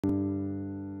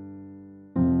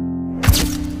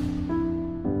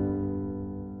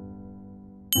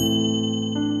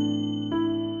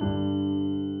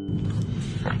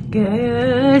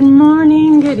Good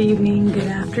morning, good evening, good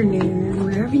afternoon,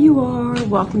 wherever you are.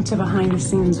 Welcome to Behind the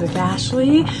Scenes with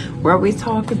Ashley, where we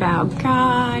talk about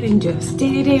God and just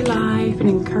day-to-day life and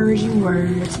encouraging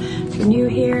words. If you're new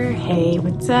here, hey,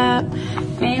 what's up?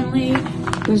 Family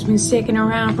who's been sticking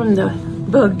around from the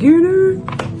beginner,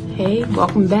 hey,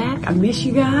 welcome back. I miss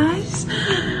you guys.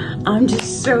 I'm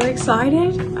just so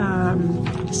excited.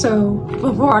 So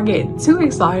before I get too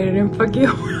excited and forget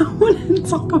what I want to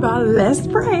talk about, let's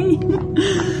pray.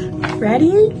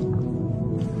 Ready?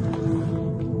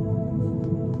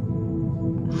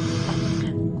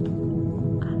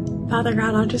 Father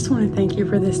God, I just want to thank you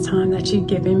for this time that you've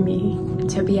given me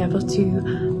to be able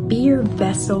to be your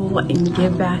vessel and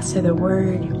give back to the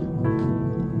word.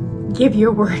 Give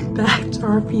your word back to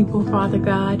our people, Father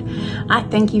God. I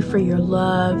thank you for your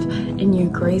love and your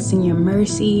grace and your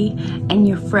mercy and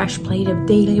your fresh plate of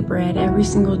daily bread every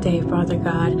single day, Father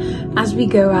God. As we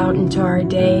go out into our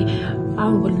day, I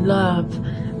would love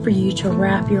for you to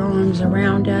wrap your arms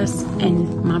around us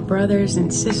and my brothers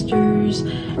and sisters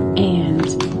and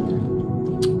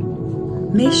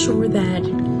make sure that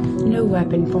no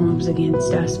weapon forms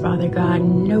against us, Father God.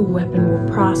 No weapon will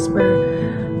prosper.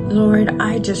 Lord,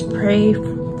 I just pray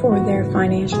for their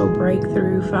financial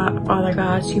breakthrough, Father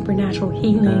God, supernatural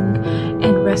healing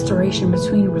and restoration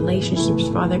between relationships,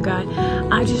 Father God.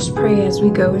 I just pray as we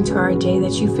go into our day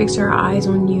that you fix our eyes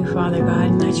on you, Father God,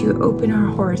 and that you open our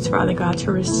hearts, Father God,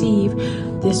 to receive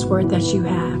this word that you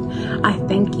have. I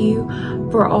thank you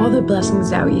for all the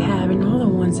blessings that we have and all the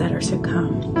ones that are to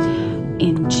come.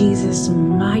 In Jesus'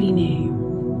 mighty name,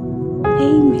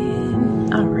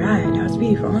 amen. All right, that was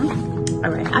beautiful, huh? All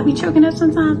right, I be choking up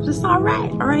sometimes, but it's all right,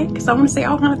 because I want to say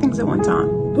all kind of things at one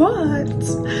time. But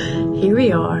here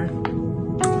we are.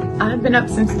 I've been up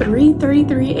since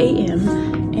 3:33 a.m.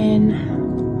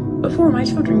 and before my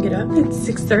children get up, it's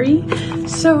 6:30.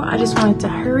 So I just wanted to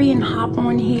hurry and hop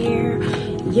on here,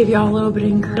 give y'all a little bit of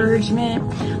encouragement,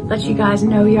 let you guys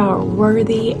know y'all are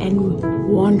worthy and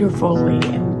wonderfully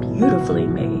and beautifully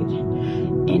made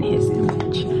in His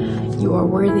image. You are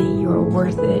worthy, you are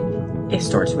worth it. It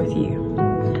starts with you.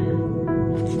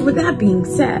 With that being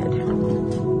said,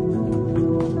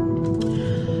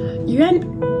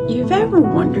 you've ever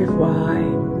wondered why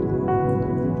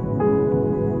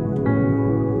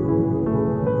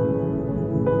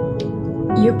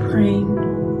you're praying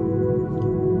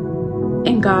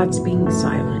and God's being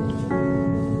silent,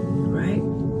 right?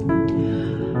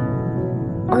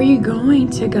 Are you going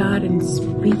to God and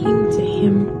speaking to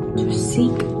Him to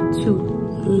seek to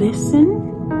listen?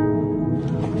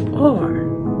 Or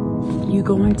you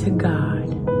going to God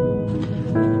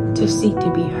to seek to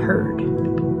be heard?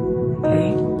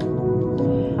 Okay?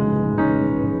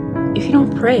 If you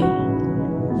don't pray,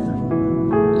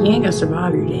 you ain't gonna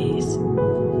survive your days.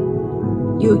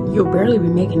 You'll barely be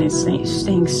making it,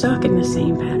 staying stuck in the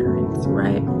same patterns,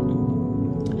 right?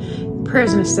 Prayer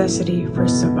is a necessity for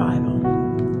survival.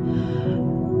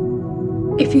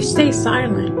 If you stay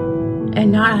silent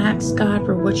and not ask God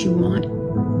for what you want,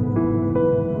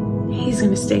 He's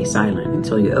going to stay silent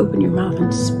until you open your mouth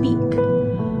and speak,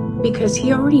 because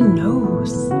He already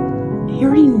knows. He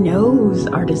already knows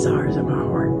our desires of our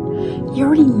heart. He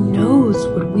already knows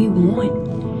what we want.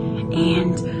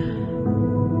 And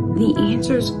the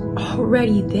answer's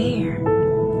already there,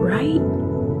 right?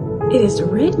 It is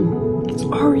written. It's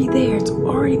already there. It's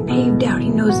already paved out. He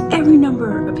knows every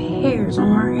number of hairs on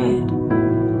our head.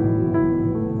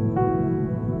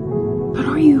 But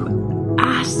are you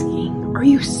asking? Are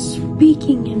you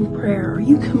speaking in prayer? Are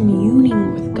you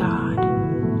communing with God?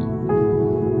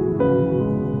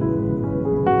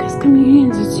 Because communion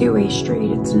is a two-way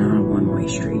street. It's not a one-way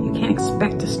street. You can't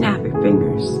expect to snap your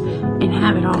fingers and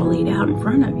have it all laid out in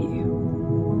front of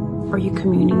you. Are you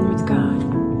communing with God?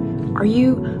 Are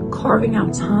you carving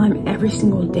out time every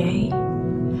single day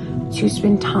to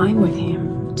spend time with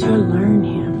Him, to learn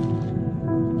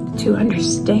Him, to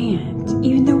understand,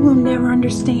 even though we'll never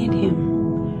understand Him?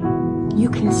 You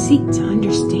can seek to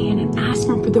understand and ask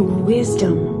Him for the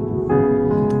wisdom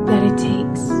that it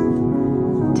takes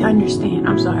to understand.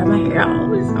 I'm sorry, my hair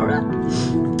always all right.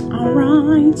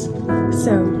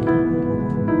 So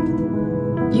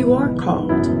you are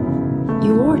called,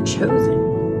 you are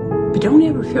chosen, but don't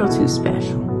ever feel too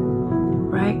special,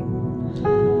 right?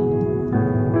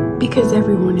 Because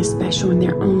everyone is special in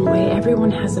their own way.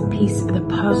 Everyone has a piece of the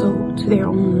puzzle to their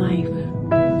own life.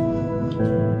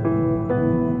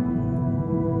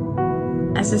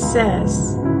 As it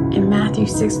says in Matthew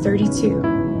 6:32,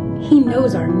 He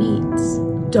knows our needs.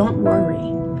 Don't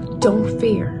worry. Don't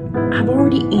fear. I've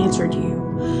already answered you.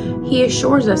 He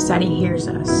assures us that He hears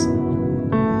us.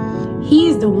 He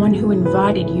is the one who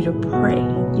invited you to pray.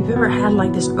 You've ever had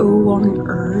like this overwhelming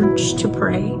urge to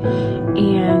pray,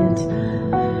 and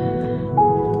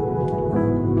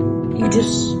you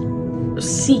just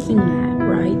seeking that,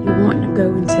 right? You want to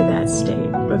go into that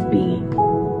state of being.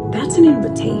 That's an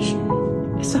invitation.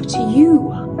 It's up to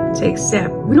you to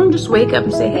accept. We don't just wake up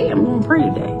and say, hey, I'm going to pray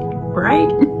today, right?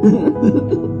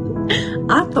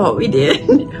 I thought we did,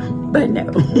 but no.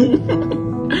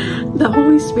 The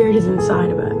Holy Spirit is inside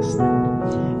of us,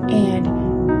 and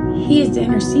He is the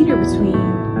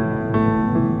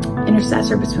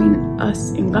intercessor between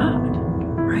us and God,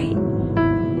 right?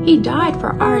 He died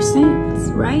for our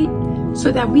sins, right? So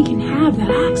that we can have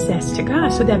that access to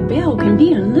God, so that veil can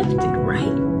be unlifted,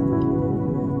 right?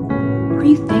 Are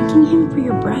you thanking Him for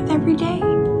your breath every day?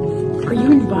 Are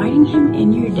you inviting Him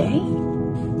in your day?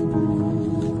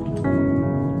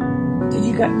 Did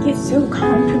you get so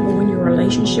comfortable in your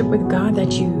relationship with God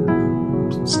that you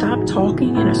stopped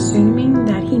talking and assuming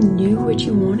that He knew what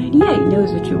you wanted? Yeah, He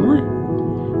knows what you want,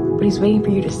 but He's waiting for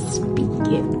you to speak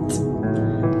it.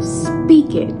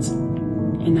 Speak it,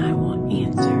 and I will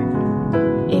answer.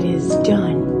 It is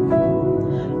done.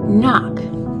 Knock,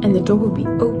 and the door will be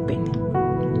open.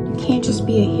 You can't just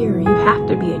be a hearer. You have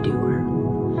to be a doer.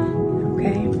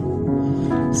 Okay?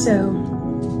 So,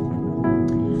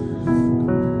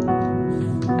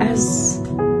 as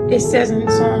it says in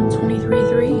Psalm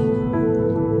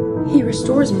 23:3, He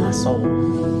restores my soul.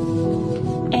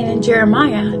 And in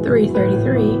Jeremiah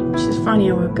 3:33, which is funny,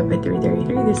 I woke up at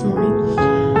 3:33 this morning,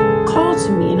 call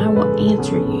to me and I will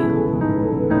answer you.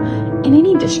 In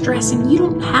any distress, and you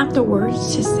don't have the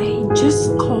words to say,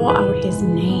 just call out His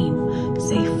name.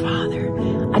 Say, Father,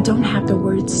 I don't have the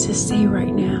words to say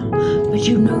right now, but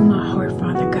you know my heart,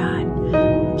 Father God.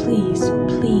 Please,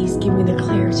 please give me the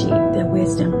clarity, the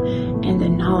wisdom, and the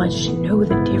knowledge to know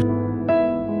the difference